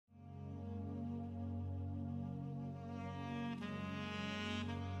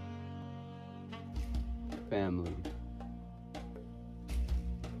family?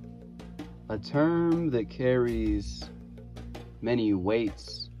 A term that carries many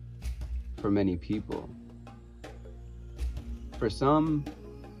weights for many people. For some,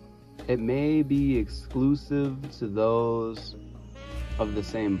 it may be exclusive to those of the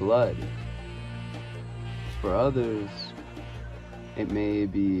same blood. For others, it may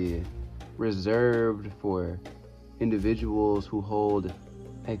be reserved for individuals who hold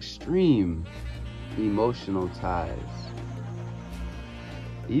extreme emotional ties.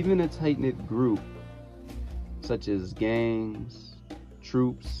 Even a tight-knit group, such as gangs,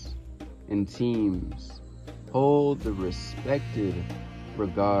 troops, and teams, hold the respected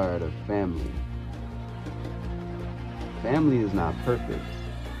regard of family. Family is not perfect.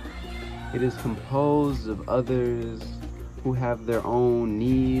 It is composed of others who have their own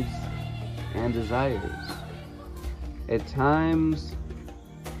needs and desires. At times,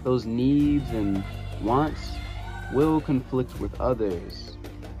 those needs and wants will conflict with others.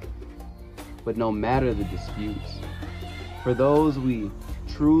 But no matter the disputes, for those we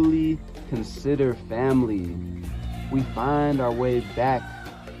truly consider family, we find our way back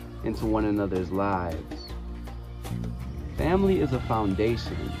into one another's lives. Family is a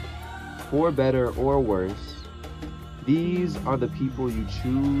foundation, for better or worse. These are the people you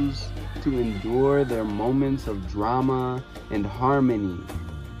choose to endure their moments of drama and harmony.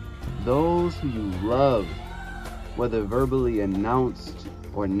 Those who you love, whether verbally announced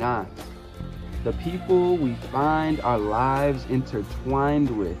or not. The people we find our lives intertwined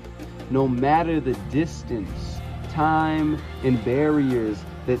with, no matter the distance, time, and barriers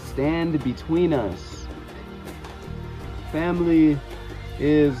that stand between us. Family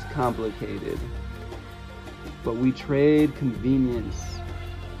is complicated, but we trade convenience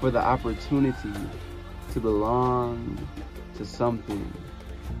for the opportunity to belong to something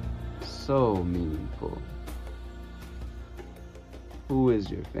so meaningful. Who is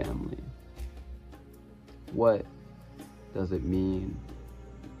your family? What does it mean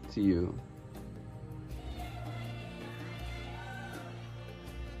to you?